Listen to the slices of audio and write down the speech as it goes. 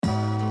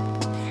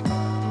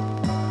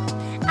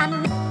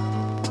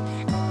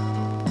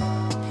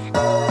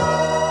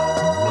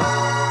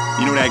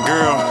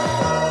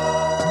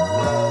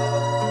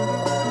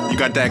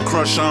got that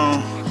crush on,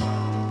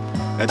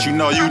 that you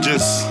know you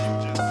just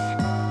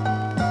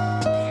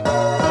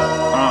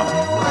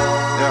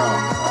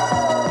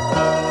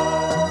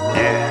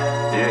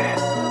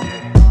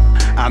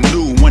I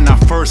knew when I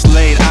first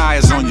laid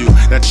eyes on you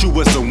that you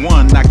was the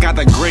one. I got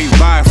that great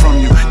vibe from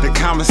you. The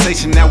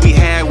conversation that we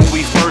had when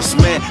we first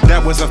met,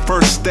 that was a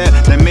first step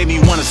that made me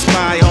wanna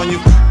spy on you.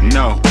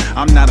 No,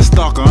 I'm not a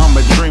stalker, I'm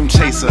a dream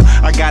chaser.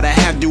 I gotta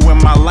have you in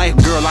my life,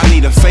 girl, I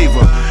need a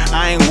favor.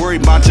 I ain't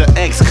worried about your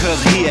ex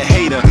cause he a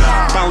hater.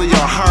 Follow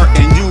your heart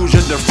and use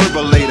your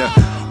defibrillator.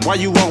 Why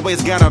you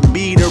always gotta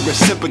be the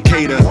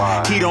reciprocator?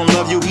 He don't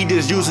love you, he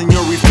just using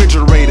your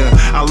refrigerator.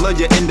 I love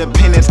your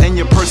independence and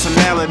your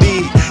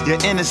personality, your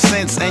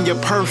innocence and your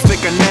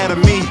perfect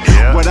anatomy.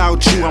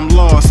 Without you I'm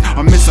lost,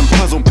 a missing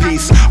puzzle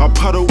piece, a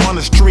puddle on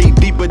the street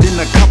deeper than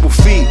a couple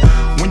feet.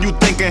 When you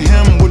think of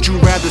him, would you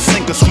rather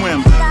sink or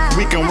swim?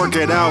 We can work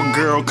it out,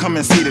 girl, come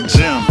and see the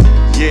gym.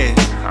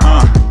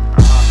 Yeah,